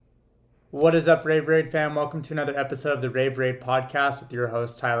What is up, Rave Raid fam? Welcome to another episode of the Rave Raid podcast with your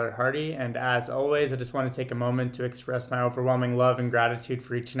host, Tyler Hardy. And as always, I just want to take a moment to express my overwhelming love and gratitude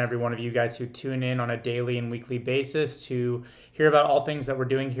for each and every one of you guys who tune in on a daily and weekly basis to hear about all things that we're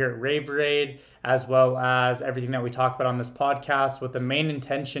doing here at Rave Raid, as well as everything that we talk about on this podcast, with the main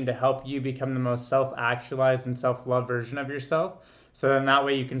intention to help you become the most self-actualized and self-love version of yourself. So then that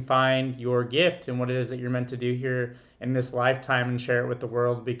way you can find your gift and what it is that you're meant to do here in this lifetime and share it with the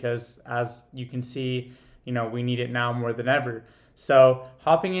world, because as you can see, we need it now more than ever. So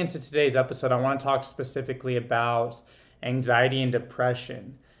hopping into today's episode, I want to talk specifically about anxiety and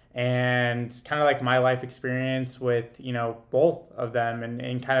depression and kind of like my life experience with, both of them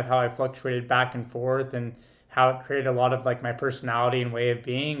and kind of how I fluctuated back and forth and how it created a lot of like my personality and way of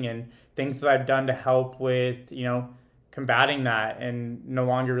being and things that I've done to help with, combating that and no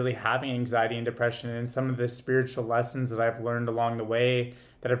longer really having anxiety and depression, and some of the spiritual lessons that I've learned along the way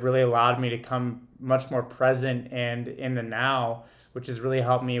that have really allowed me to come much more present and in the now, which has really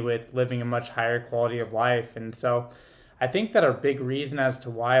helped me with living a much higher quality of life. And so I think that a big reason as to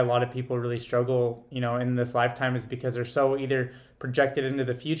why a lot of people really struggle, in this lifetime is because they're so either projected into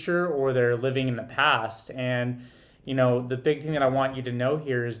the future or they're living in the past. And, the big thing that I want you to know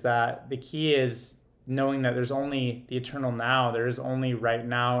here is that the key is knowing that there's only the eternal now. There is only right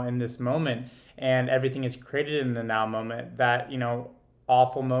now in this moment, and everything is created in the now moment. That,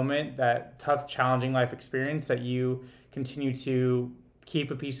 awful moment, that tough, challenging life experience that you continue to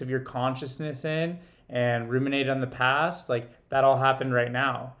keep a piece of your consciousness in and ruminate on the past, like that all happened right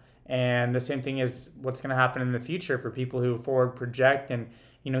now. And the same thing is what's going to happen in the future for people who forward project and,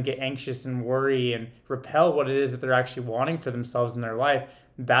 get anxious and worry and repel what it is that they're actually wanting for themselves in their life.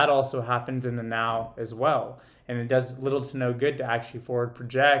 That also happens in the now as well. And it does little to no good to actually forward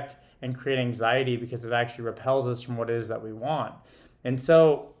project and create anxiety, because it actually repels us from what it is that we want. And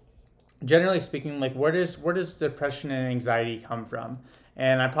so generally speaking, like where does depression and anxiety come from?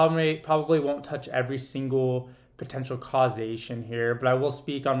 And I probably won't touch every single potential causation here, but I will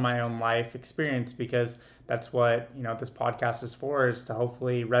speak on my own life experience, because that's what, this podcast is for, is to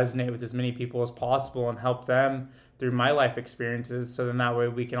hopefully resonate with as many people as possible and help them through my life experiences, so then that way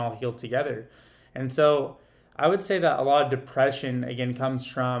we can all heal together. And so I would say that a lot of depression, again, comes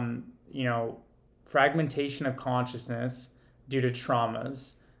from, fragmentation of consciousness due to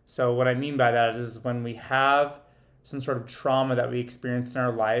traumas. So what I mean by that is when we have some sort of trauma that we experienced in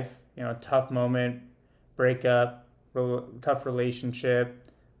our life, tough moment, breakup, tough relationship,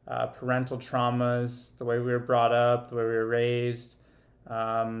 parental traumas, the way we were brought up, the way we were raised,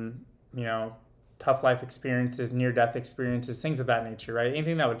 tough life experiences, near-death experiences, things of that nature, right?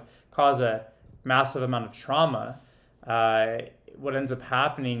 Anything that would cause a massive amount of trauma, what ends up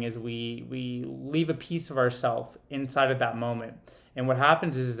happening is we leave a piece of ourselves inside of that moment. And what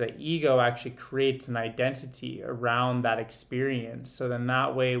happens is that ego actually creates an identity around that experience, so then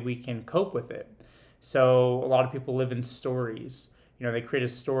that way we can cope with it. So a lot of people live in stories. They create a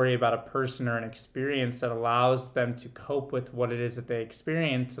story about a person or an experience that allows them to cope with what it is that they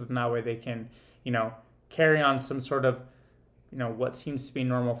experience, so then that way they can carry on some sort of, what seems to be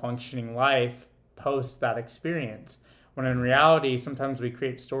normal functioning life post that experience. When in reality, sometimes we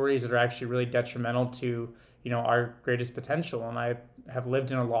create stories that are actually really detrimental to, our greatest potential. And I have lived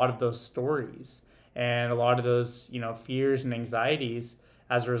in a lot of those stories and a lot of those, fears and anxieties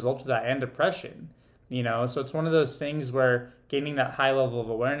as a result of that, and depression, So it's one of those things where gaining that high level of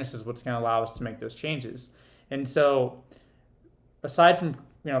awareness is what's going to allow us to make those changes. And so aside from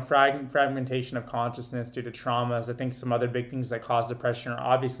fragmentation of consciousness due to traumas, I think some other big things that cause depression are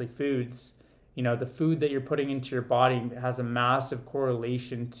obviously foods. The food that you're putting into your body has a massive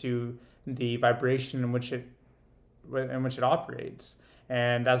correlation to the vibration in which it operates.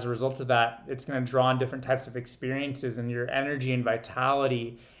 And as a result of that, it's going to draw on different types of experiences, and your energy and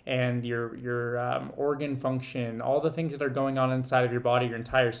vitality and your organ function, all the things that are going on inside of your body, your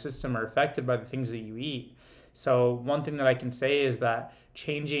entire system, are affected by the things that you eat. So one thing that I can say is that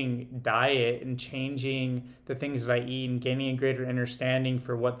changing diet and changing the things that I eat and gaining a greater understanding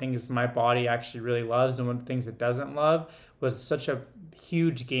for what things my body actually really loves and what things it doesn't love was such a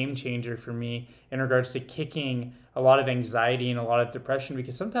huge game changer for me in regards to kicking a lot of anxiety and a lot of depression.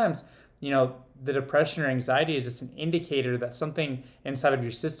 Because sometimes, the depression or anxiety is just an indicator that something inside of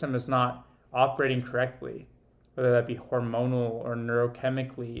your system is not operating correctly, whether that be hormonal or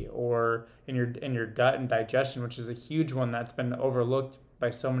neurochemically or in your gut and digestion, which is a huge one that's been overlooked by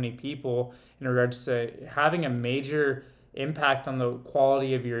so many people in regards to having a major impact on the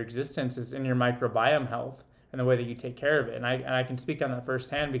quality of your existence is in your microbiome health and the way that you take care of it. And I can speak on that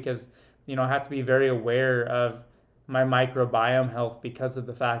firsthand because, I have to be very aware of my microbiome health because of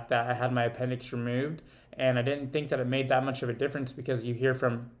the fact that I had my appendix removed. And I didn't think that it made that much of a difference, because you hear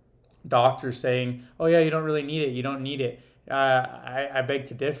from doctors saying, oh yeah, you don't really need it, you don't need it. I beg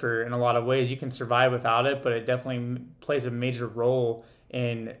to differ in a lot of ways. You can survive without it, but it definitely plays a major role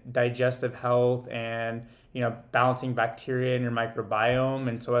in digestive health and balancing bacteria in your microbiome.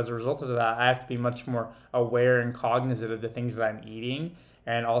 And so as a result of that, I have to be much more aware and cognizant of the things that I'm eating,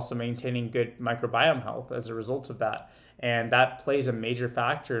 and also maintaining good microbiome health as a result of that. And that plays a major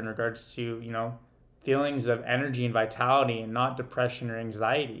factor in regards to feelings of energy and vitality, and not depression or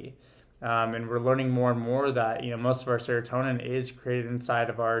anxiety. And we're learning more and more that most of our serotonin is created inside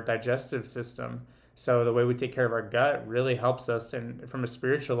of our digestive system. So the way we take care of our gut really helps us, and from a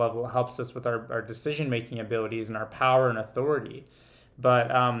spiritual level, it helps us with our decision-making abilities and our power and authority. But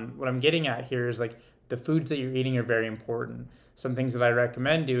what I'm getting at here is, like, the foods that you're eating are very important. Some things that I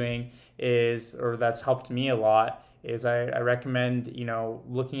recommend doing is, or that's helped me a lot, is I recommend,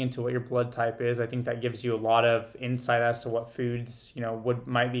 looking into what your blood type is. I think that gives you a lot of insight as to what foods,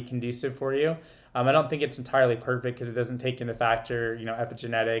 might be conducive for you. I don't think it's entirely perfect, because it doesn't take into factor,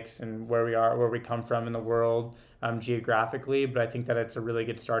 epigenetics and where we come from in the world geographically. But I think that it's a really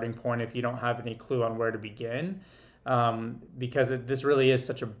good starting point if you don't have any clue on where to begin, because this really is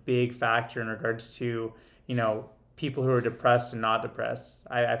such a big factor in regards to, people who are depressed and not depressed.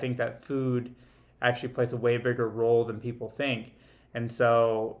 I think that food actually plays a way bigger role than people think. And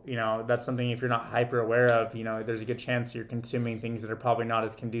so, that's something, if you're not hyper aware of, there's a good chance you're consuming things that are probably not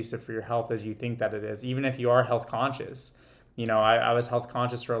as conducive for your health as you think that it is, even if you are health conscious. I was health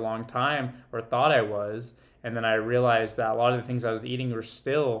conscious for a long time, or thought I was. And then I realized that a lot of the things I was eating were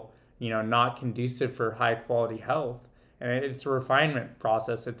still, not conducive for high quality health. And it's a refinement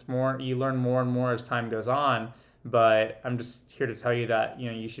process. It's more, you learn more and more as time goes on. But I'm just here to tell you that,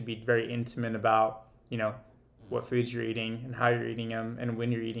 you should be very intimate about, what foods you're eating and how you're eating them and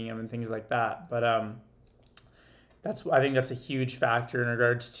when you're eating them and things like that. But I think that's a huge factor in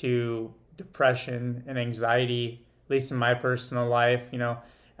regards to depression and anxiety, at least in my personal life.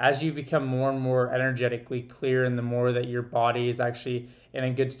 As you become more and more energetically clear, and the more that your body is actually in a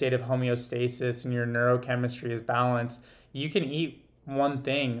good state of homeostasis and your neurochemistry is balanced, you can eat one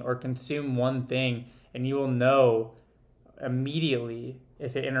thing or consume one thing, and you will know immediately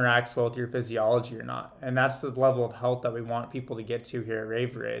if it interacts well with your physiology or not. And that's the level of health that we want people to get to here at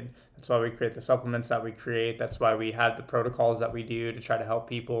Rave Raid. That's why we create the supplements that we create. That's why we have the protocols that we do to try to help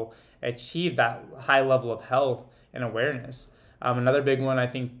people achieve that high level of health and awareness. Another big one I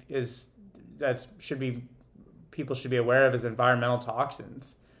think people should be aware of is environmental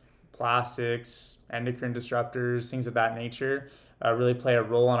toxins. Plastics, endocrine disruptors, things of that nature really play a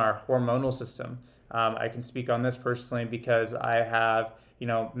role in our hormonal system. I can speak on this personally because I have,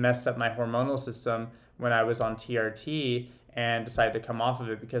 messed up my hormonal system when I was on TRT, and decided to come off of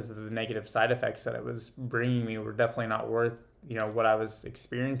it because of the negative side effects that it was bringing me were definitely not worth, what I was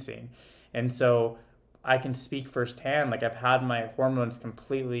experiencing. And so I can speak firsthand, like, I've had my hormones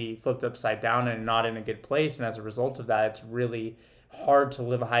completely flipped upside down and not in a good place. And as a result of that, it's really hard to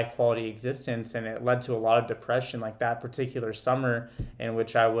live a high quality existence, and it led to a lot of depression. Like that particular summer in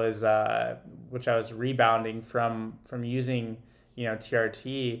which I was rebounding from using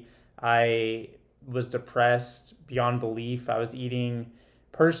TRT, I was depressed beyond belief. I was eating,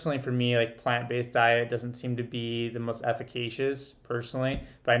 personally for me, like, plant-based diet doesn't seem to be the most efficacious personally,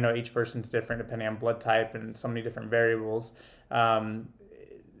 but I know each person's different depending on blood type and so many different variables.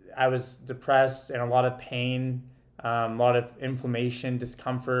 I was depressed and a lot of pain, a lot of inflammation,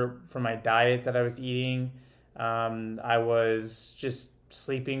 discomfort from my diet that I was eating. I was just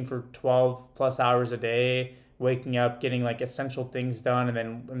sleeping for 12 plus hours a day, waking up, getting like essential things done, and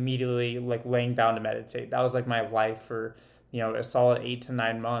then immediately like laying down to meditate. That was like my life for, a solid 8 to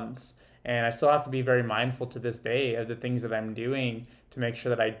 9 months. And I still have to be very mindful to this day of the things that I'm doing to make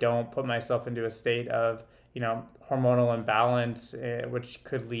sure that I don't put myself into a state of, hormonal imbalance, which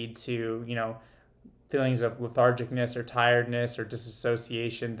could lead to, feelings of lethargicness or tiredness or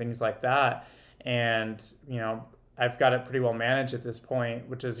disassociation, things like that. And, I've got it pretty well managed at this point,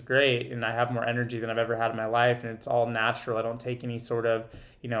 which is great. And I have more energy than I've ever had in my life. And it's all natural. I don't take any sort of,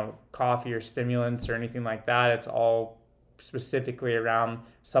 coffee or stimulants or anything like that. It's all specifically around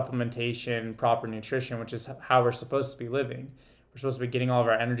supplementation, proper nutrition, which is how we're supposed to be living. We're supposed to be getting all of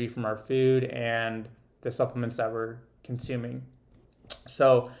our energy from our food and the supplements that we're consuming.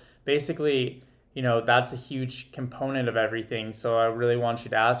 So basically, that's a huge component of everything. So I really want you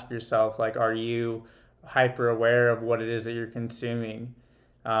to ask yourself, like, are you hyper aware of what it is that you're consuming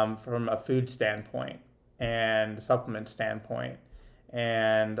from a food standpoint and supplement standpoint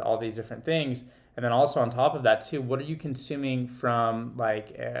and all these different things? And then also on top of that too, what are you consuming from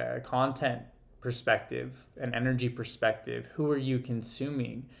like a content perspective, an energy perspective? Who are you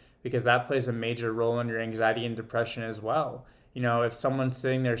consuming? Because that plays a major role in your anxiety and depression as well. If someone's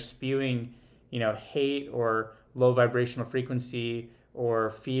sitting there spewing, hate or low vibrational frequency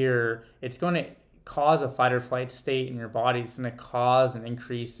or fear, it's going to cause a fight or flight state in your body. It's going to cause an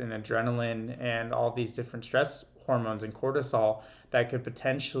increase in adrenaline and all these different stress hormones and cortisol that could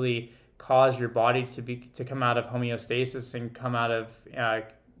potentially cause your body to come out of homeostasis and come out of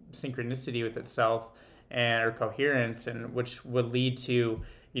synchronicity with itself or coherence, and which would lead to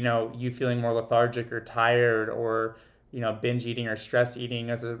you feeling more lethargic or tired or binge eating or stress eating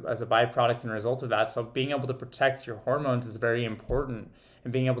as a byproduct and result of that. So being able to protect your hormones is very important,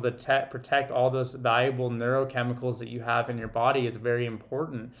 and being able to protect all those valuable neurochemicals that you have in your body is very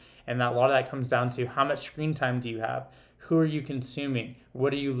important. And that a lot of that comes down to how much screen time do you have? Who are you consuming?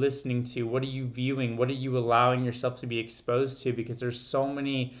 What are you listening to? What are you viewing? What are you allowing yourself to be exposed to? Because there's so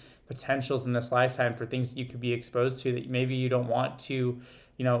many potentials in this lifetime for things that you could be exposed to that maybe you don't want to,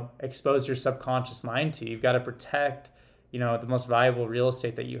 expose your subconscious mind to. You've got to protect, the most valuable real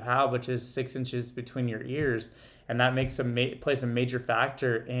estate that you have, which is 6 inches between your ears. And that plays a major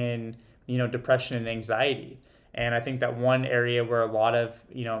factor in, depression and anxiety. And I think that one area where a lot of,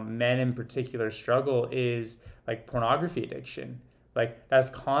 men in particular struggle is like pornography addiction. Like that's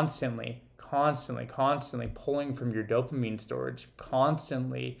constantly pulling from your dopamine storage,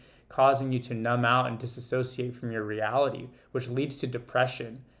 constantly causing you to numb out and disassociate from your reality, which leads to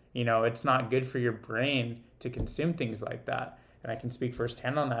depression. It's not good for your brain to consume things like that. And I can speak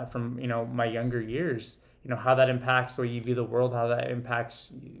firsthand on that from, my younger years, how that impacts the way you view the world, how that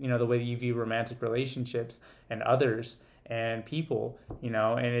impacts, the way that you view romantic relationships and others and people,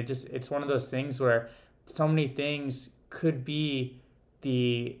 and it's one of those things where so many things could be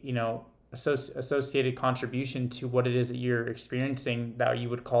the, associated contribution to what it is that you're experiencing that you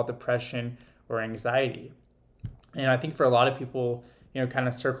would call depression or anxiety. And I think for a lot of people, kind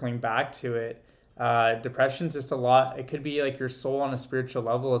of circling back to it, depression's just a lot. It could be like your soul on a spiritual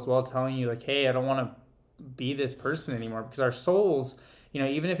level as well, telling you like, hey, I don't want to be this person anymore. Because our souls,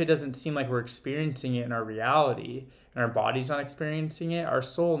 even if it doesn't seem like we're experiencing it in our reality and our body's not experiencing it, our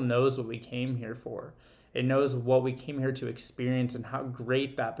soul knows what we came here for. It knows what we came here to experience and how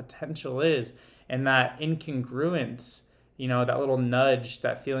great that potential is. And that incongruence, that little nudge,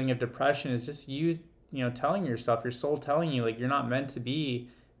 that feeling of depression is just you, telling yourself, your soul telling you like you're not meant to be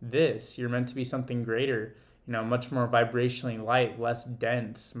this. You're meant to be something greater, much more vibrationally light, less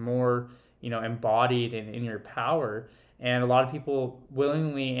dense, more, embodied and in your power. And a lot of people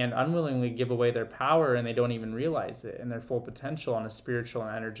willingly and unwillingly give away their power, and they don't even realize it and their full potential on a spiritual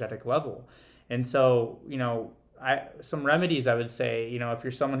and energetic level. And so, some remedies I would say, if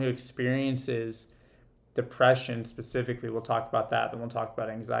you're someone who experiences depression specifically, we'll talk about that, then we'll talk about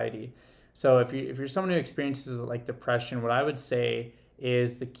anxiety. So if you're someone who experiences like depression, what I would say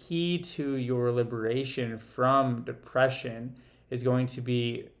is the key to your liberation from depression is going to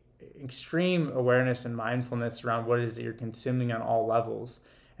be extreme awareness and mindfulness around what it is that you're consuming on all levels.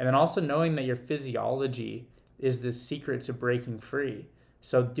 And then also knowing that your physiology is the secret to breaking free.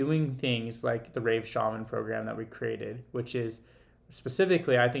 So doing things like the Rave Shaman program that we created, which is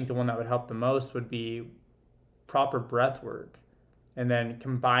specifically, I think the one that would help the most would be proper breath work. And then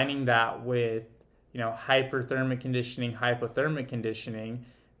combining that with, hyperthermic conditioning, hypothermic conditioning,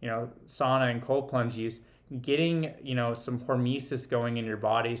 sauna and cold plunge use, getting, some hormesis going in your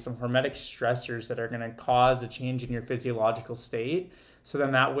body, some hormetic stressors that are going to cause a change in your physiological state. So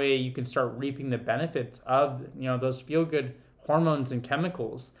then that way you can start reaping the benefits of, those feel-good hormones and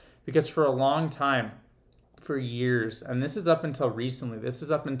chemicals. Because for a long time, for years, and this is up until recently, this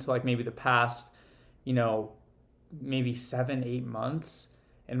is up until like maybe the past, maybe 7-8 months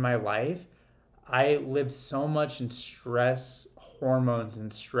in my life, I lived so much in stress hormones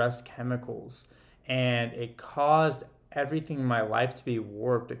and stress chemicals, and it caused everything in my life to be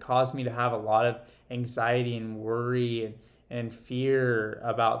warped. It caused me to have a lot of anxiety and worry and fear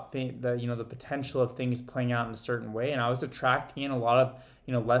about the potential of things playing out in a certain way. And I was attracting in a lot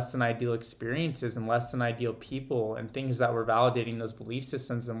of, less than ideal experiences and less than ideal people and things that were validating those belief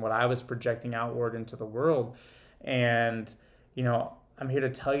systems and what I was projecting outward into the world. And, I'm here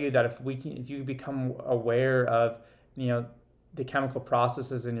to tell you that if you become aware of, the chemical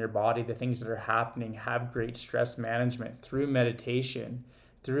processes in your body, the things that are happening, have great stress management through meditation,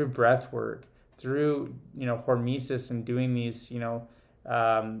 through breath work, through, hormesis and doing these,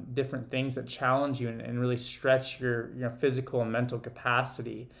 different things that challenge you and really stretch your physical and mental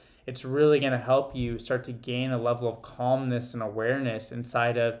capacity, it's really going to help you start to gain a level of calmness and awareness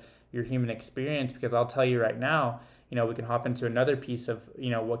inside of your human experience, because I'll tell you right now, we can hop into another piece of,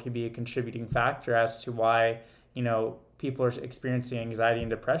 what could be a contributing factor as to why, people are experiencing anxiety and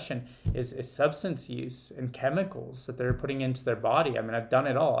depression is substance use and chemicals that they're putting into their body. I mean, I've done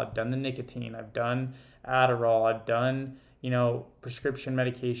it all. I've done the nicotine, I've done Adderall, I've done, prescription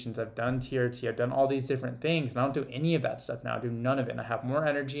medications, I've done TRT, I've done all these different things, and I don't do any of that stuff now. I do none of it, and I have more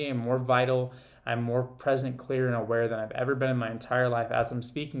energy, I'm more vital, I'm more present, clear, and aware than I've ever been in my entire life as I'm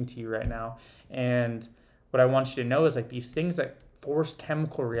speaking to you right now. And what I want you to know is like these things that force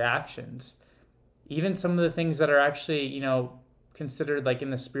chemical reactions, even some of the things that are actually, considered like in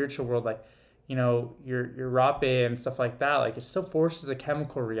the spiritual world, like, your rape and stuff like that, like it still forces a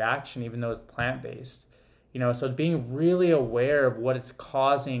chemical reaction, even though it's plant-based, so being really aware of what it's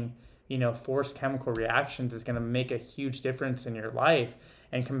causing, forced chemical reactions is going to make a huge difference in your life.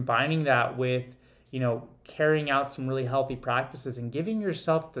 And combining that with, carrying out some really healthy practices and giving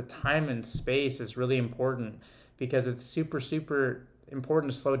yourself the time and space is really important, because it's super, super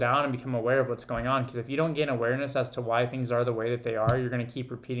important to slow down and become aware of what's going on. Because if you don't gain awareness as to why things are the way that they are, you're going to keep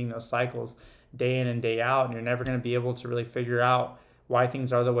repeating those cycles day in and day out, and you're never going to be able to really figure out why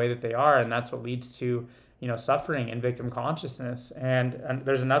things are the way that they are. And that's what leads to, suffering and victim consciousness. And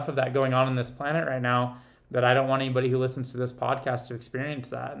there's enough of that going on this planet right now that I don't want anybody who listens to this podcast to experience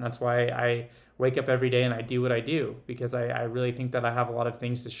that. And that's why I wake up every day and I do what I do, because I really think that I have a lot of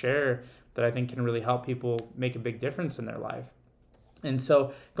things to share that I think can really help people make a big difference in their life. And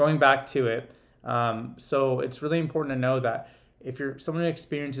so going back to it, so it's really important to know that if you're someone who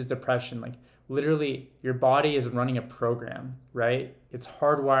experiences depression, like literally your body is running a program, right? It's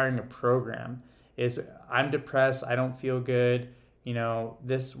hardwiring a program. I'm depressed, I don't feel good,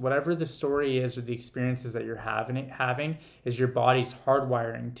 this, whatever the story is or the experiences that you're having is your body's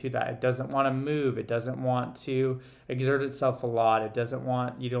hardwiring to that. It doesn't want to move. It doesn't want to exert itself a lot.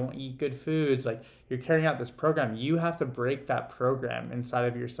 You don't eat good foods. Like, you're carrying out this program. You have to break that program inside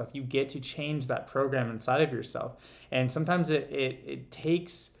of yourself. You get to change that program inside of yourself. And sometimes it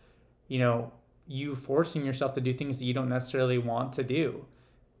takes, you forcing yourself to do things that you don't necessarily want to do,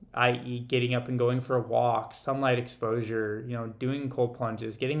 i.e. getting up and going for a walk, sunlight exposure, doing cold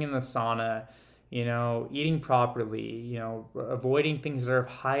plunges, getting in the sauna, eating properly, avoiding things that are of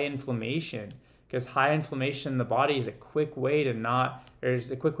high inflammation, because high inflammation in the body is a quick way to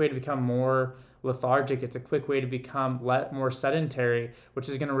become more lethargic. It's a quick way to become more sedentary, which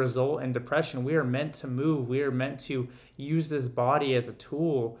is going to result in depression. We are meant to move. We are meant to use this body as a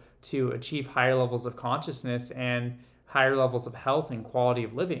tool to achieve higher levels of consciousness and higher levels of health and quality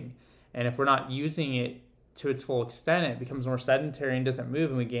of living. And if we're not using it to its full extent, it becomes more sedentary and doesn't move,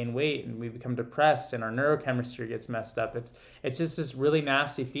 and we gain weight and we become depressed and our neurochemistry gets messed up. It's just this really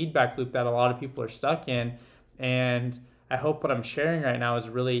nasty feedback loop that a lot of people are stuck in. And I hope what I'm sharing right now is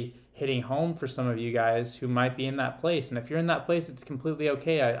really hitting home for some of you guys who might be in that place. And if you're in that place, it's completely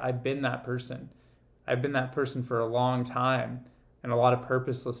okay. I've been that person. I've been that person for a long time, and a lot of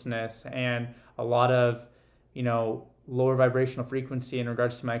purposelessness and a lot of, lower vibrational frequency in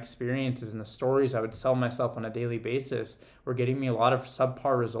regards to my experiences, and the stories I would sell myself on a daily basis were getting me a lot of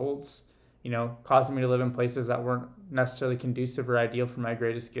subpar results, causing me to live in places that weren't necessarily conducive or ideal for my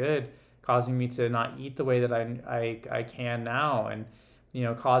greatest good, causing me to not eat the way that I can now, and,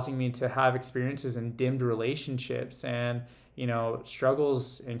 causing me to have experiences in dimmed relationships and,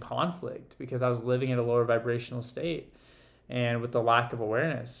 struggles and conflict, because I was living in a lower vibrational state and with the lack of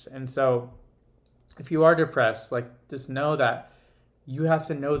awareness. And so if you are depressed, just know that you have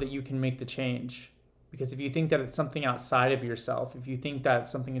to know that you can make the change. Because if you think that it's something outside of yourself, if you think that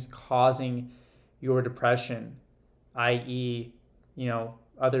something is causing your depression, i.e.,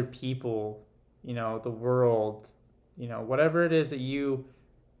 other people, the world, whatever it is that you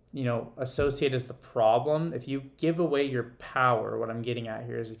associate as the problem, if you give away your power, what I'm getting at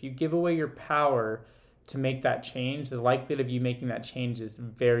here is if you give away your power to make that change, the likelihood of you making that change is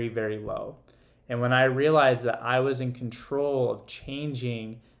very, very low. And when I realized that I was in control of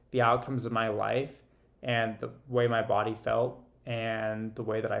changing the outcomes of my life and the way my body felt and the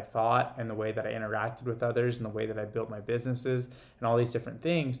way that I thought and the way that I interacted with others and the way that I built my businesses and all these different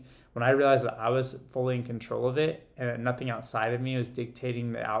things, when I realized that I was fully in control of it and that nothing outside of me was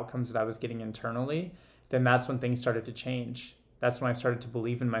dictating the outcomes that I was getting internally, then that's when things started to change. That's when I started to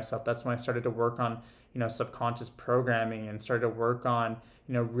believe in myself. That's when I started to work on, subconscious programming and started to work on,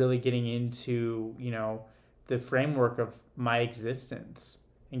 really getting into, the framework of my existence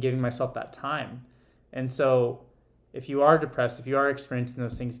and giving myself that time. And so if you are depressed, if you are experiencing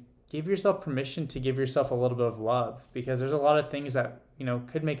those things, give yourself permission to give yourself a little bit of love, because there's a lot of things that,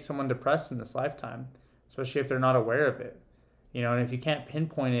 could make someone depressed in this lifetime, especially if they're not aware of it. And if you can't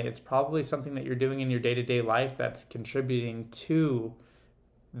pinpoint it, it's probably something that you're doing in your day-to-day life that's contributing to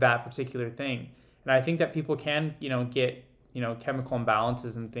that particular thing. And I think that people can, get, chemical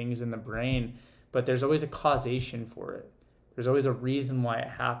imbalances and things in the brain, but there's always a causation for it. There's always a reason why it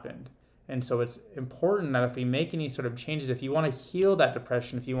happened. And so it's important that if we make any sort of changes, if you want to heal that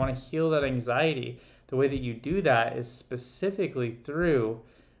depression, if you want to heal that anxiety, the way that you do that is specifically through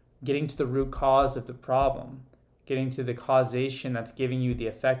getting to the root cause of the problem, getting to the causation that's giving you the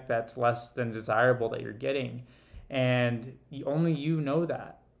effect that's less than desirable that you're getting. And only you know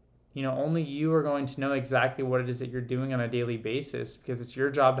that. Only you are going to know exactly what it is that you're doing on a daily basis, because it's your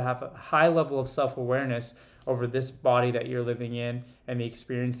job to have a high level of self-awareness over this body that you're living in and the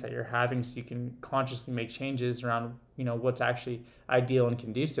experience that you're having, so you can consciously make changes around, what's actually ideal and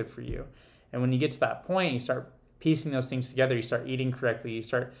conducive for you. And when you get to that point, you start piecing those things together. You start eating correctly. You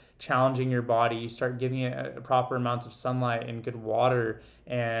start challenging your body. You start giving it a proper amounts of sunlight and good water,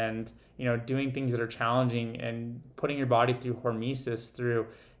 and doing things that are challenging and putting your body through hormesis, through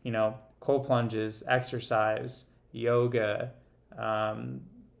cold plunges, exercise, yoga,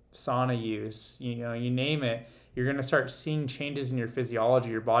 sauna use, you name it. You're going to start seeing changes in your physiology.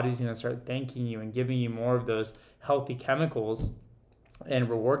 Your body's going to start thanking you and giving you more of those healthy chemicals and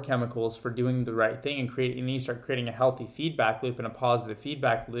reward chemicals for doing the right thing, and then you start creating a healthy feedback loop and a positive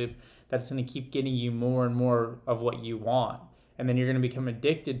feedback loop that's going to keep getting you more and more of what you want. And then you're going to become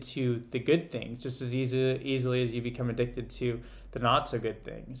addicted to the good things just as easily as you become addicted to the not so good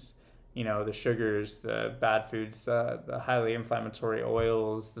things. The sugars, the bad foods, the highly inflammatory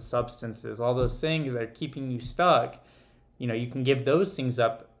oils, the substances, all those things that are keeping you stuck. You can give those things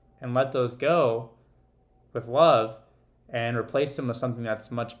up and let those go with love, and replace them with something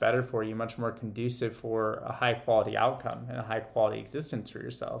that's much better for you, much more conducive for a high quality outcome and a high quality existence for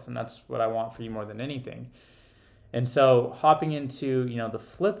yourself. And that's what I want for you more than anything. And so hopping into, the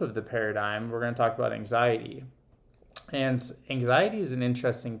flip of the paradigm, we're going to talk about anxiety. And anxiety is an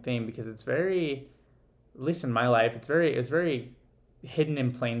interesting thing because it's very, at least in my life, it's very hidden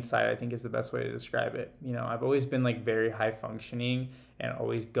in plain sight, I think is the best way to describe it. I've always been like very high functioning and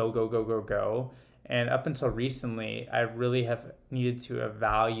always go, go, go, go, go. And up until recently, I really have needed to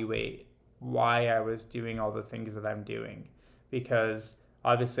evaluate why I was doing all the things that I'm doing. Because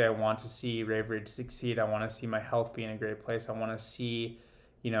obviously I want to see Rave Rage succeed. I want to see my health be in a great place. I want to see,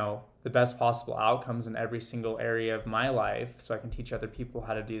 the best possible outcomes in every single area of my life, so I can teach other people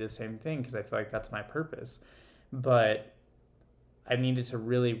how to do the same thing, because I feel like that's my purpose. But I needed to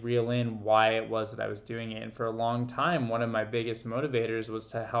really reel in why it was that I was doing it. And for a long time, one of my biggest motivators was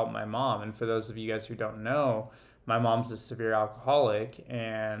to help my mom. And for those of you guys who don't know, my mom's a severe alcoholic,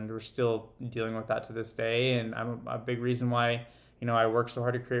 and we're still dealing with that to this day. And I'm a big reason why, I work so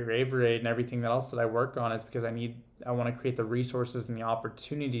hard to create Rave Raid and everything else that I work on is because I want to create the resources and the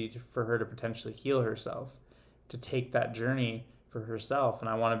opportunity for her to potentially heal herself, to take that journey for herself. And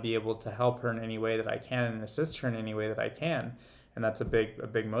I want to be able to help her in any way that I can and assist her in any way that I can. And that's a big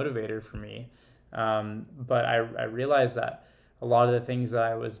motivator for me. But I realized that a lot of the things that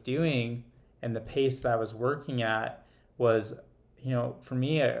I was doing and the pace that I was working at was, for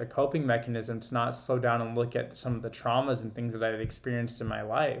me, a coping mechanism to not slow down and look at some of the traumas and things that I had experienced in my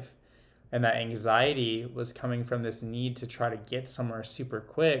life. And that anxiety was coming from this need to try to get somewhere super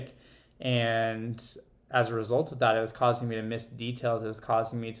quick. And as a result of that, it was causing me to miss details. It was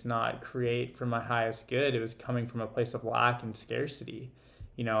causing me to not create for my highest good. It was coming from a place of lack and scarcity.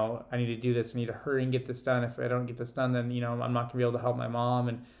 I need to do this. I need to hurry and get this done. If I don't get this done, then, I'm not going to be able to help my mom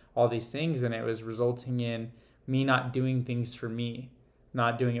and all these things. And it was resulting in me not doing things for me,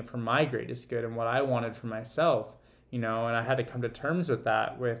 not doing it for my greatest good and what I wanted for myself, and I had to come to terms with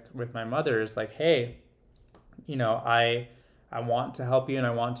that with my mother. It's like, hey, I want to help you and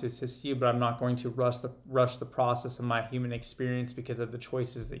I want to assist you, but I'm not going to rush the process of my human experience because of the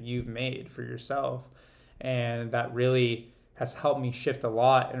choices that you've made for yourself. And that really has helped me shift a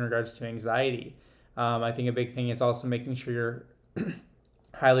lot in regards to anxiety. I think a big thing is also making sure you're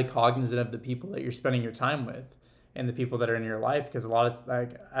highly cognizant of the people that you're spending your time with and the people that are in your life, because a lot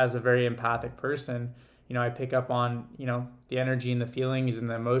of, as a very empathic person, I pick up on, the energy and the feelings and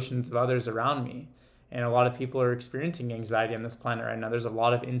the emotions of others around me. And a lot of people are experiencing anxiety on this planet right now. There's a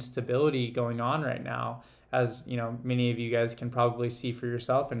lot of instability going on right now, as many of you guys can probably see for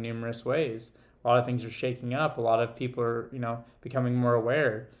yourself in numerous ways. A lot of things are shaking up. A lot of people are, becoming more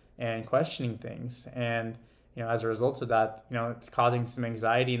aware and questioning things. And, as a result of that, it's causing some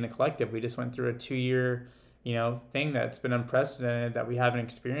anxiety in the collective. We just went through a 2-year, thing that's been unprecedented that we haven't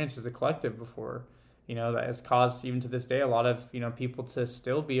experienced as a collective before. That has caused, even to this day, a lot of, people to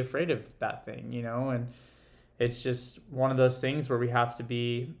still be afraid of that thing, and it's just one of those things where we have to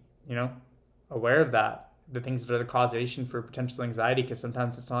be, aware of that, the things that are the causation for potential anxiety, because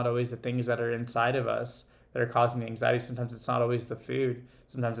sometimes it's not always the things that are inside of us that are causing the anxiety. Sometimes it's not always the food.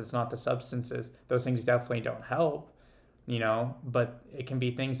 Sometimes it's not the substances. Those things definitely don't help, but it can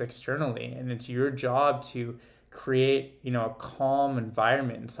be things externally. And it's your job to create, a calm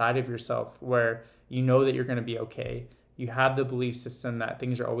environment inside of yourself where you know that you're going to be okay. You have the belief system that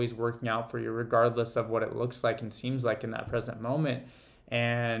things are always working out for you, regardless of what it looks like and seems like in that present moment.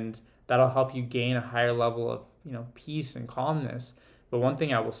 And that'll help you gain a higher level of, peace and calmness. But one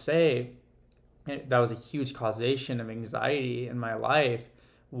thing I will say that was a huge causation of anxiety in my life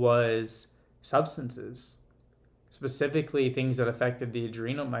was substances, specifically things that affected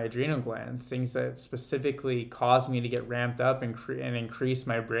my adrenal glands, things that specifically caused me to get ramped up and increase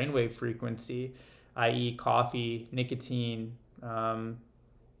my brainwave frequency, i.e. coffee, nicotine,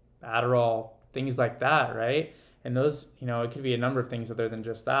 Adderall, things like that, right? And those, it could be a number of things other than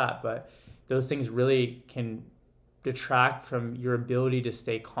just that, but those things really can detract from your ability to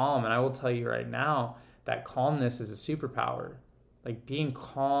stay calm. And I will tell you right now that calmness is a superpower. Like being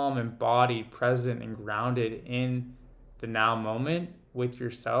calm, embodied, present, and grounded in the now moment with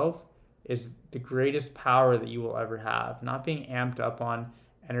yourself is the greatest power that you will ever have. Not being amped up on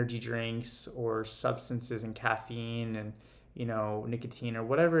energy drinks or substances and caffeine and, nicotine or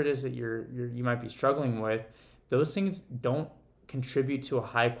whatever it is that you might be struggling with. Those things don't contribute to a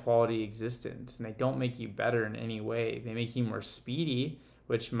high quality existence, and they don't make you better in any way. They make you more speedy,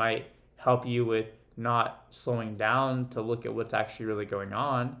 which might help you with not slowing down to look at what's actually really going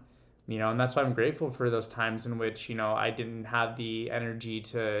on, and that's why I'm grateful for those times in which, I didn't have the energy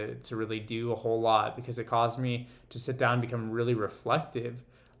to really do a whole lot, because it caused me to sit down and become really reflective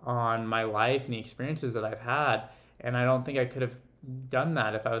on my life and the experiences that I've had. And I don't think I could have done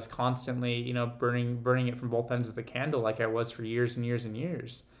that if I was constantly, burning it from both ends of the candle like I was for years and years and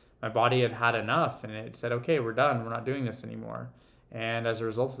years. My body had enough, and it said, okay, we're done. We're not doing this anymore. And as a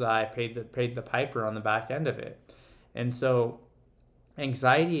result of that, I paid the piper on the back end of it. And so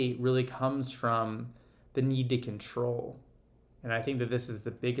anxiety really comes from the need to control. And I think that this is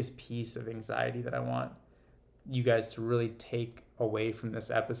the biggest piece of anxiety that I want you guys to really take away from this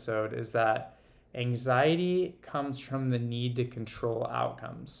episode, is that anxiety comes from the need to control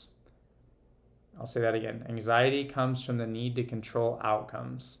outcomes. I'll say that again. Anxiety comes from the need to control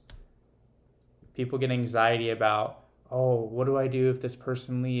outcomes. People get anxiety about, what do I do if this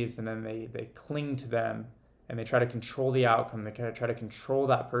person leaves? And then they cling to them and they try to control the outcome. They try to control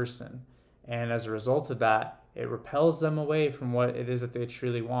that person. And as a result of that, it repels them away from what it is that they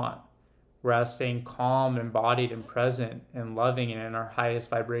truly want. Whereas staying calm, embodied, and present, and loving, and in our highest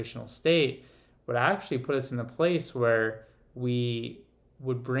vibrational state would actually put us in a place where we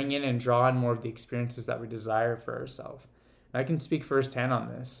would bring in and draw in more of the experiences that we desire for ourselves. And I can speak firsthand on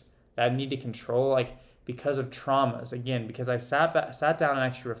this. That need to control, because of traumas, again, because I sat down and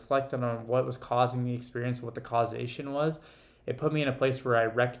actually reflected on what was causing the experience and what the causation was. It put me in a place where I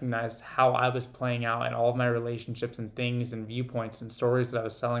recognized how I was playing out in all of my relationships and things and viewpoints and stories that I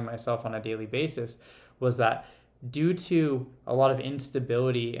was selling myself on a daily basis, was that due to a lot of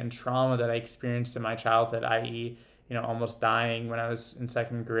instability and trauma that I experienced in my childhood, i.e., almost dying when I was in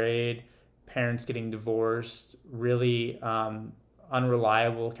second grade, parents getting divorced, really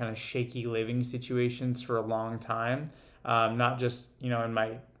unreliable, kind of shaky living situations for a long time, not just in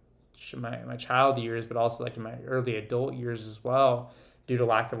my child years, but also in my early adult years as well, due to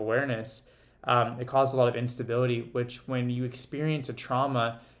lack of awareness. It caused a lot of instability, which when you experience a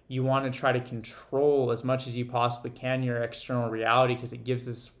trauma, you want to try to control as much as you possibly can your external reality, because it gives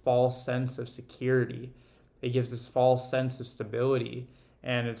this false sense of security. It gives this false sense of stability,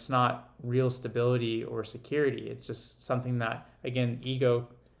 and it's not real stability or security. It's just something that, again, ego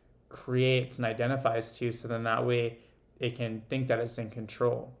creates and identifies to, so then that way it can think that it's in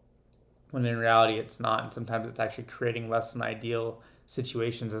control, when in reality it's not. And sometimes it's actually creating less than ideal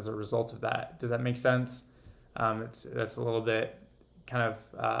situations as a result of that. Does that make sense? That's a little bit kind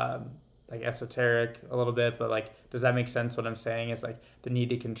of esoteric a little bit, but does that make sense? What I'm saying is the need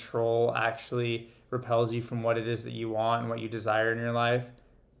to control actually repels you from what it is that you want and what you desire in your life.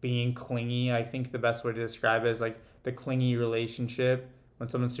 Being clingy, I think the best way to describe it is the clingy relationship. When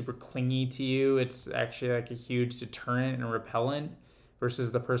someone's super clingy to you, it's actually a huge deterrent and repellent,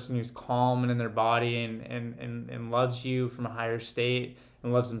 versus the person who's calm and in their body and loves you from a higher state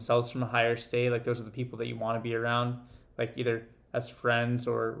and loves themselves from a higher state. Those are the people that you want to be around, either as friends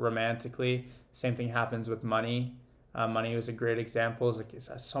or romantically. Same thing happens with money. Money was a great example. It's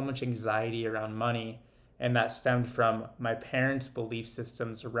so much anxiety around money, and that stemmed from my parents' belief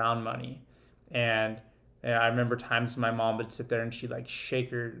systems around money. And And I remember times when my mom would sit there and she'd like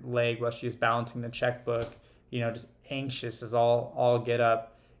shake her leg while she was balancing the checkbook, just anxious as all get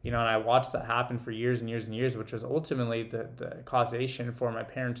up, and I watched that happen for years and years and years, which was ultimately the causation for my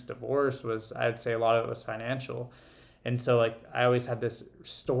parents' divorce. Was, I would say, a lot of it was financial. And so like I always had this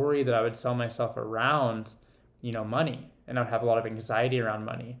story that I would sell myself around, money, and I would have a lot of anxiety around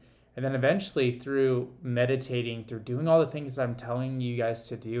money. And then eventually, through meditating, through doing all the things that I'm telling you guys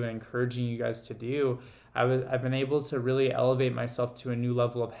to do and encouraging you guys to do, I've been able to really elevate myself to a new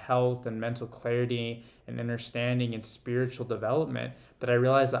level of health and mental clarity and understanding and spiritual development, that I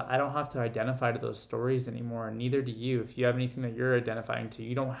realize that I don't have to identify to those stories anymore, and neither do you. If you have anything that you're identifying to,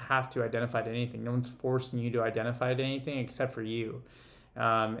 you don't have to identify to anything. No one's forcing you to identify to anything except for you.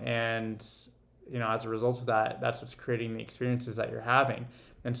 And as a result of that, that's what's creating the experiences that you're having.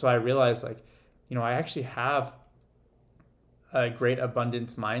 And so I realized, like, I actually have a great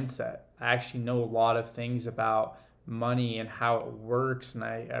abundance mindset. I actually know a lot of things about money and how it works. And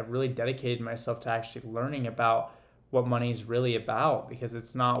I've really dedicated myself to actually learning about what money is really about, because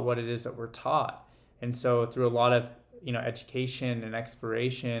it's not what it is that we're taught. And so through a lot of, education and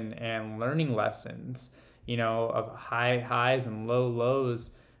exploration and learning lessons, of high highs and low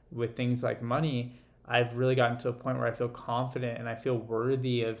lows with things like money, I've really gotten to a point where I feel confident and I feel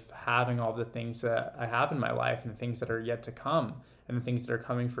worthy of having all the things that I have in my life and the things that are yet to come and the things that are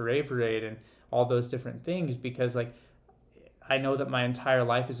coming for Rave Raid and all those different things, because like I know that my entire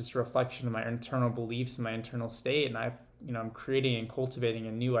life is just a reflection of my internal beliefs and my internal state, and I'm creating and cultivating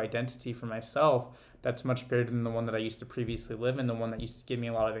a new identity for myself that's much greater than the one that I used to previously live in, the one that used to give me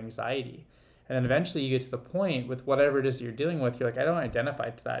a lot of anxiety. And then eventually you get to the point with whatever it is that you're dealing with, you're like, I don't identify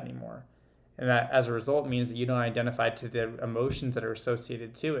to that anymore. And that as a result means that you don't identify to the emotions that are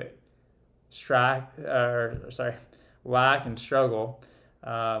associated to it. Lack and struggle,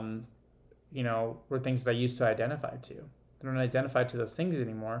 were things that I used to identify to. I don't identify to those things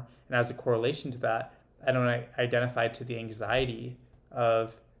anymore. And as a correlation to that, I don't identify to the anxiety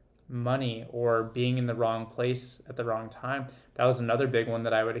of money or being in the wrong place at the wrong time. That was another big one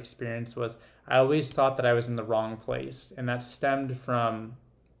that I would experience. Was I always thought that I was in the wrong place. And that stemmed from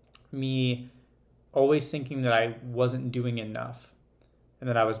me always thinking that I wasn't doing enough and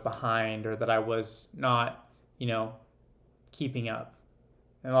that I was behind, or that I was not, keeping up.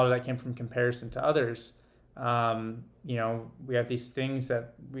 And a lot of that came from comparison to others. We have these things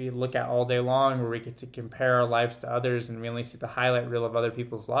that we look at all day long where we get to compare our lives to others, and we only see the highlight reel of other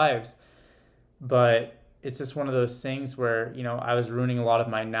people's lives. But it's just one of those things where, I was ruining a lot of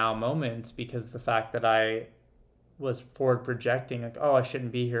my now moments because of the fact that I was forward projecting, like, oh, I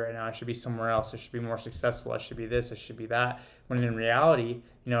shouldn't be here right now. I should be somewhere else. I should be more successful. I should be this. I should be that. When in reality,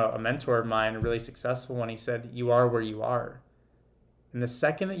 a mentor of mine, a really successful one, he said, you are where you are. And the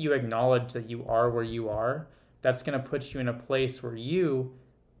second that you acknowledge that you are where you are, that's going to put you in a place where you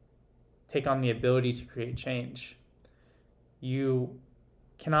take on the ability to create change. You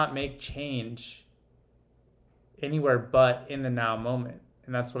cannot make change anywhere but in the now moment.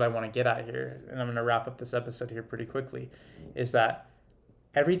 And that's what I want to get at here. And I'm going to wrap up this episode here pretty quickly, is that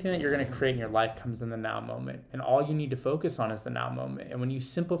everything that you're going to create in your life comes in the now moment. And all you need to focus on is the now moment. And when you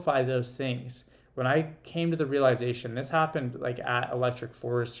simplify those things, when I came to the realization, this happened like at Electric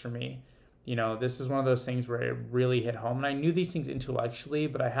Forest for me. This is one of those things where it really hit home. And I knew these things intellectually,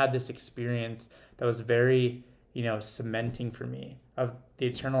 but I had this experience that was very, cementing for me of the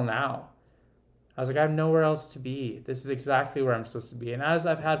eternal now. I was like, I have nowhere else to be. This is exactly where I'm supposed to be. And as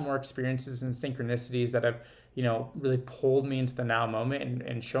I've had more experiences and synchronicities that have, really pulled me into the now moment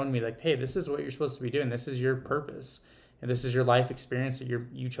and shown me like, hey, this is what you're supposed to be doing. This is your purpose. And this is your life experience that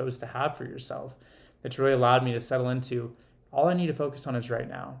you chose to have for yourself. It's really allowed me to settle into all I need to focus on is right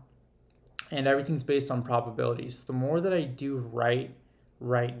now. And everything's based on probabilities. The more that I do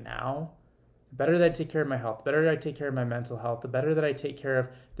right now, the better that I take care of my health, the better that I take care of my mental health, the better that I take care of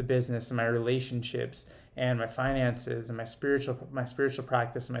the business and my relationships and my finances and my spiritual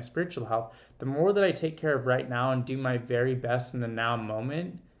practice and my spiritual health. The more that I take care of right now and do my very best in the now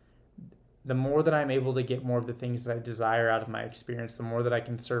moment, the more that I'm able to get more of the things that I desire out of my experience, the more that I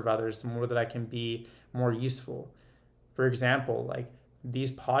can serve others, the more that I can be more useful. For example, like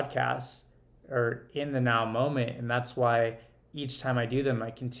these podcasts are in the now moment, and that's why each time I do them,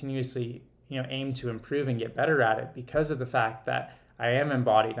 I continuously aim to improve and get better at it, because of the fact that I am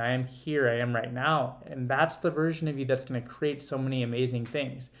embodied, I am here, I am right now. And that's the version of you that's going to create so many amazing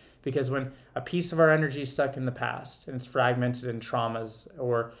things. Because when a piece of our energy is stuck in the past and it's fragmented in traumas,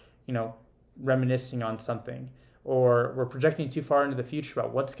 or reminiscing on something, or we're projecting too far into the future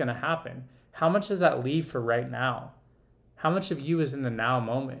about what's going to happen, how much does that leave for right now? How much of you is in the now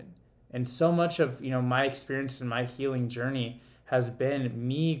moment? And so much of, my experience and my healing journey has been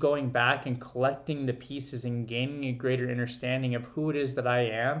me going back and collecting the pieces and gaining a greater understanding of who it is that I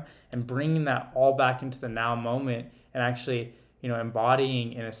am and bringing that all back into the now moment and actually,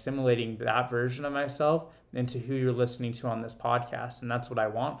 embodying and assimilating that version of myself into who you're listening to on this podcast. And that's what I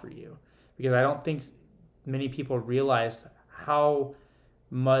want for you, because I don't think many people realize how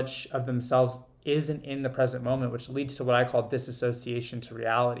much of themselves isn't in the present moment, which leads to what I call disassociation to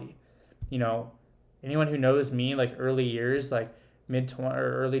reality. Anyone who knows me, like early years, like mid-20s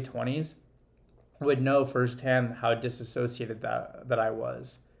or early 20s, would know firsthand how disassociated that I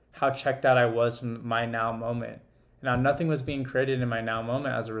was, how checked out I was from my now moment. Now, nothing was being created in my now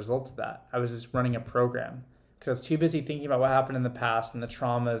moment as a result of that. I was just running a program because I was too busy thinking about what happened in the past and the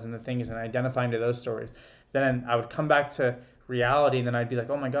traumas and the things and identifying to those stories. Then I would come back to reality, and then I'd be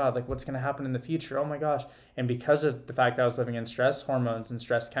like, oh my God, like what's going to happen in the future? Oh my gosh. And because of the fact that I was living in stress hormones and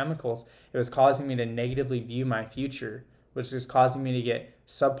stress chemicals, it was causing me to negatively view my future, which is causing me to get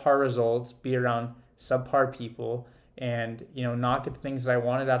subpar results, be around subpar people, and, not get the things that I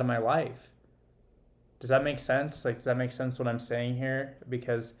wanted out of my life. Does that make sense? Like, does that make sense what I'm saying here?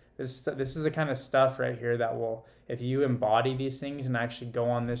 Because this is the kind of stuff right here that will, if you embody these things and actually go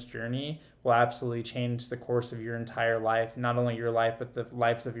on this journey, will absolutely change the course of your entire life. Not only your life, but the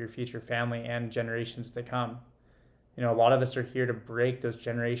lives of your future family and generations to come. A lot of us are here to break those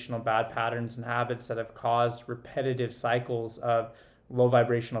generational bad patterns and habits that have caused repetitive cycles of low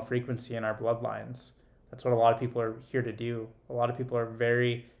vibrational frequency in our bloodlines. That's what a lot of people are here to do. A lot of people are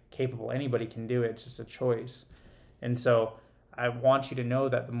very capable. Anybody can do it. It's just a choice. And so I want you to know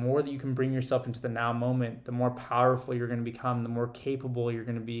that the more that you can bring yourself into the now moment, the more powerful you're going to become, the more capable you're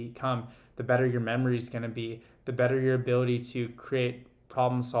going to become, the better your memory is going to be, the better your ability to create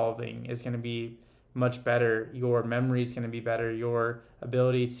problem solving is going to be much better. Your memory is going to be better. Your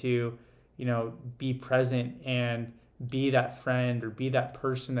ability to, be present and be that friend or be that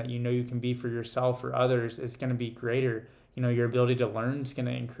person that you can be for yourself or others is going to be greater. Your ability to learn is going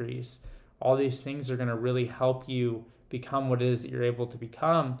to increase. All these things are going to really help you become what it is that you're able to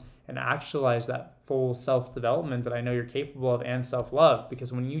become and actualize that full self-development that I know you're capable of, and self-love.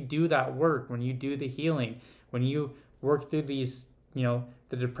 Because when you do that work, when you do the healing, when you work through these, the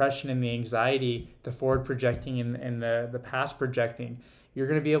depression and the anxiety, the forward projecting and the past projecting, you're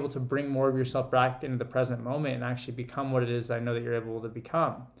going to be able to bring more of yourself back into the present moment and actually become what it is that I know that you're able to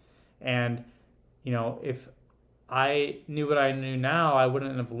become. And, if I knew what I knew now, I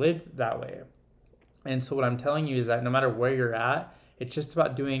wouldn't have lived that way. And so what I'm telling you is that no matter where you're at, it's just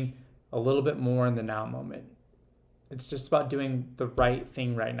about doing a little bit more in the now moment. It's just about doing the right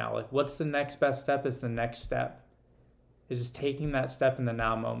thing right now. Like, what's the next best step is the next step. It's just taking that step in the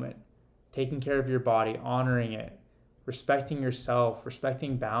now moment, taking care of your body, honoring it, respecting yourself,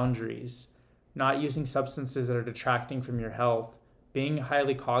 respecting boundaries, not using substances that are detracting from your health, being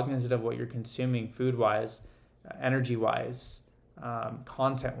highly cognizant of what you're consuming food-wise, energy-wise,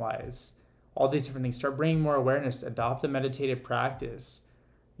 content-wise, all these different things. Start bringing more awareness, adopt a meditative practice,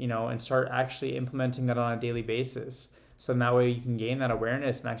 and start actually implementing that on a daily basis. So that way you can gain that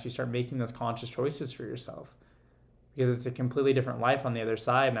awareness and actually start making those conscious choices for yourself, because it's a completely different life on the other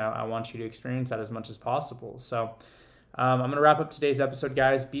side. And I want you to experience that as much as possible. So I'm going to wrap up today's episode,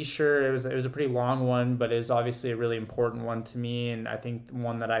 guys. Be sure, it was a pretty long one, but it's obviously a really important one to me. And I think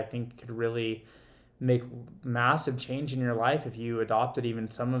one that I think could really make massive change in your life if you adopted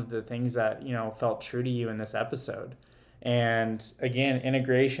even some of the things that, felt true to you in this episode. And again,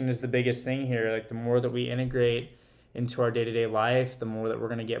 integration is the biggest thing here. Like, the more that we integrate into our day-to-day life, the more that we're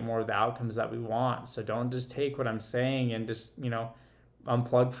going to get more of the outcomes that we want. So don't just take what I'm saying and just,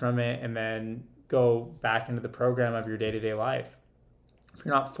 unplug from it and then go back into the program of your day-to-day life. If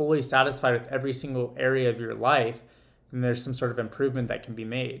you're not fully satisfied with every single area of your life, then there's some sort of improvement that can be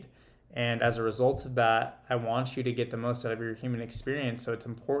made. And as a result of that, I want you to get the most out of your human experience. So it's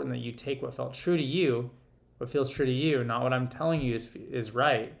important that you take what felt true to you, what feels true to you, not what I'm telling you is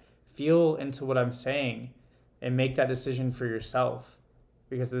right. Feel into what I'm saying and make that decision for yourself,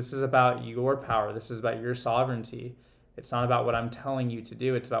 because this is about your power. This is about your sovereignty. It's not about what I'm telling you to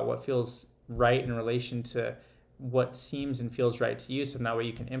do. It's about what feels right in relation to what seems and feels right to you. So that way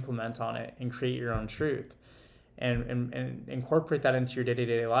you can implement on it and create your own truth. And incorporate that into your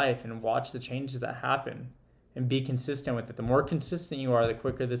day-to-day life and watch the changes that happen and be consistent with it. The more consistent you are, the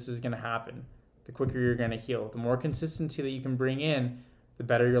quicker this is going to happen, the quicker you're going to heal. The more consistency that you can bring in, the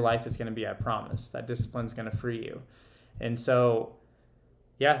better your life is going to be, I promise. That discipline is going to free you. And so,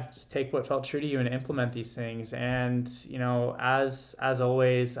 yeah, just take what felt true to you and implement these things. And as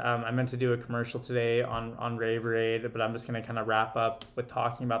always, I meant to do a commercial today on Raverade, but I'm just going to kind of wrap up with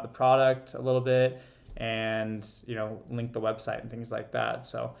talking about the product a little bit and link the website and things like that.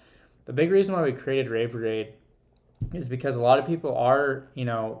 So the big reason why we created Raverade is because a lot of people are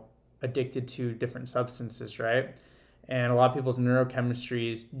addicted to different substances, right? And a lot of people's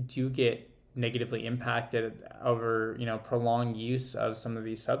neurochemistries do get negatively impacted over prolonged use of some of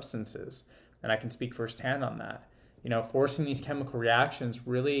these substances, and I can speak firsthand on that. Forcing these chemical reactions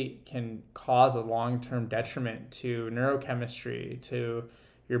really can cause a long-term detriment to neurochemistry, to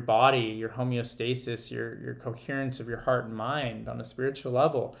your body, your homeostasis, your coherence of your heart and mind on a spiritual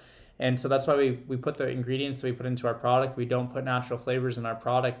level. And so that's why we put the ingredients we put into our product. We don't put natural flavors in our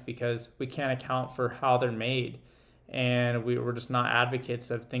product because we can't account for how they're made. And we're just not advocates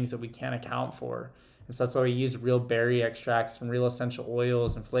of things that we can't account for. And so that's why we use real berry extracts and real essential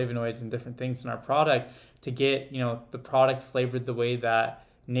oils and flavonoids and different things in our product to get, the product flavored the way that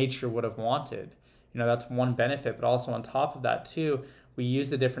nature would have wanted. That's one benefit, but also on top of that too, we use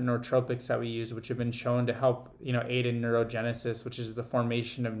the different nootropics that we use, which have been shown to help, aid in neurogenesis, which is the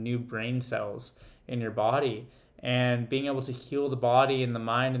formation of new brain cells in your body. And being able to heal the body and the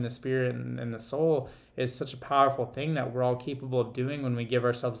mind and the spirit and the soul is such a powerful thing that we're all capable of doing when we give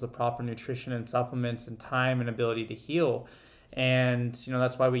ourselves the proper nutrition and supplements and time and ability to heal. And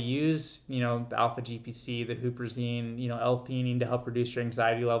that's why we use the alpha GPC, the huperzine, L-theanine to help reduce your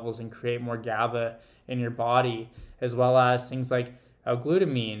anxiety levels and create more GABA in your body, as well as things like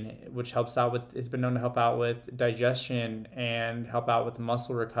L-glutamine, which it's been known to help out with digestion and help out with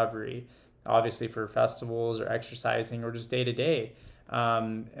muscle recovery, obviously for festivals or exercising or just day to day.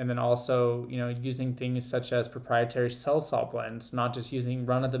 And then also, using things such as proprietary cell salt blends, not just using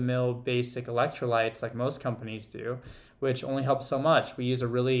run-of-the-mill basic electrolytes like most companies do, which only helps so much. We use a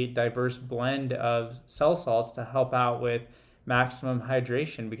really diverse blend of cell salts to help out with maximum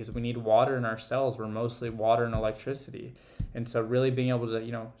hydration because we need water in our cells. We're mostly water and electricity. And so really being able to,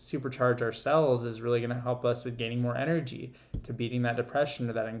 supercharge our cells is really going to help us with gaining more energy, to beating that depression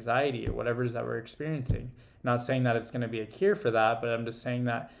or that anxiety or whatever it is that we're experiencing. Not saying that it's going to be a cure for that, but I'm just saying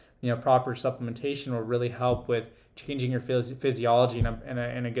that, proper supplementation will really help with changing your physiology in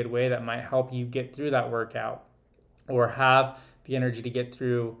a good way that might help you get through that workout or have the energy to get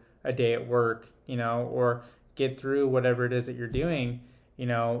through a day at work, or get through whatever it is that you're doing,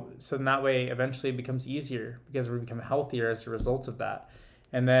 so in that way eventually it becomes easier because we become healthier as a result of that.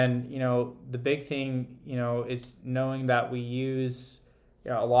 And then, the big thing, is knowing that we use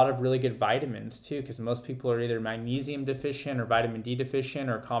a lot of really good vitamins too, because most people are either magnesium deficient or vitamin D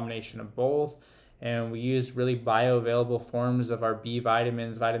deficient or a combination of both. And we use really bioavailable forms of our B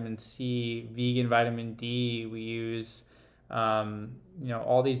vitamins, vitamin C, vegan vitamin D. We use,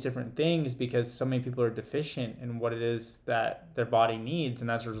 all these different things because so many people are deficient in what it is that their body needs. And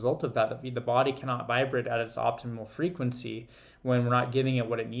as a result of that, the body cannot vibrate at its optimal frequency when we're not giving it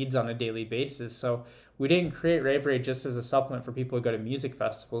what it needs on a daily basis. So we didn't create Raverade just as a supplement for people who go to music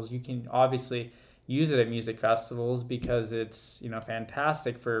festivals. You can obviously use it at music festivals because it's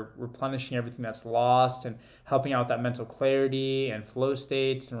fantastic for replenishing everything that's lost and helping out with that mental clarity and flow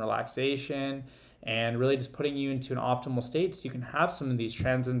states and relaxation and really just putting you into an optimal state so you can have some of these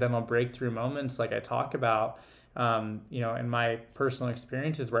transcendental breakthrough moments like I talk about in my personal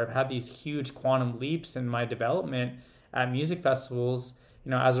experiences where I've had these huge quantum leaps in my development at music festivals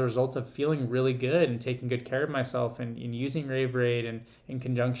as a result of feeling really good and taking good care of myself and using Raverade and in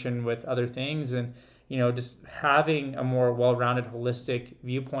conjunction with other things and, just having a more well-rounded holistic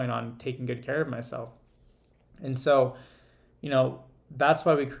viewpoint on taking good care of myself. And so, that's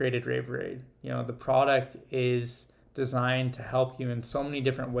why we created Raverade. The product is designed to help you in so many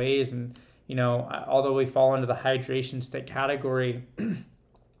different ways. And, although we fall into the hydration stick category,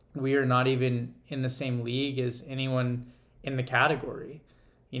 we are not even in the same league as anyone in the category.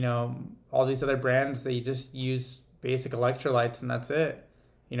 All these other brands, they just use basic electrolytes and that's it.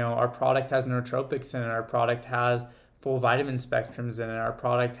 Our product has nootropics in it. Our product has full vitamin spectrums in it. Our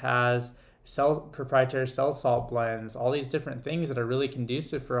product has proprietary cell salt blends, all these different things that are really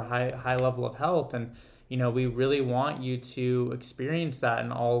conducive for a high level of health. And, we really want you to experience that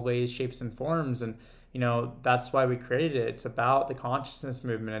in all ways, shapes, and forms. And, that's why we created it. It's about the consciousness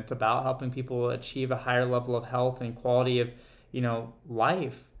movement. It's about helping people achieve a higher level of health and quality of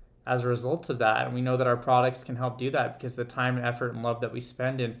life as a result of that. And we know that our products can help do that because the time and effort and love that we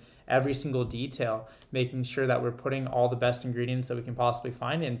spend in every single detail, making sure that we're putting all the best ingredients that we can possibly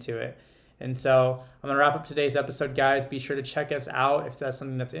find into it. And so I'm going to wrap up today's episode, guys. Be sure to check us out if that's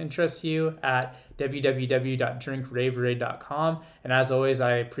something that interests you at www.drinkraveraid.com. And as always,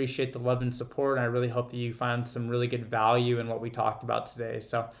 I appreciate the love and support, and I really hope that you find some really good value in what we talked about today.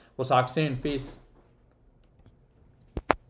 So we'll talk soon. Peace.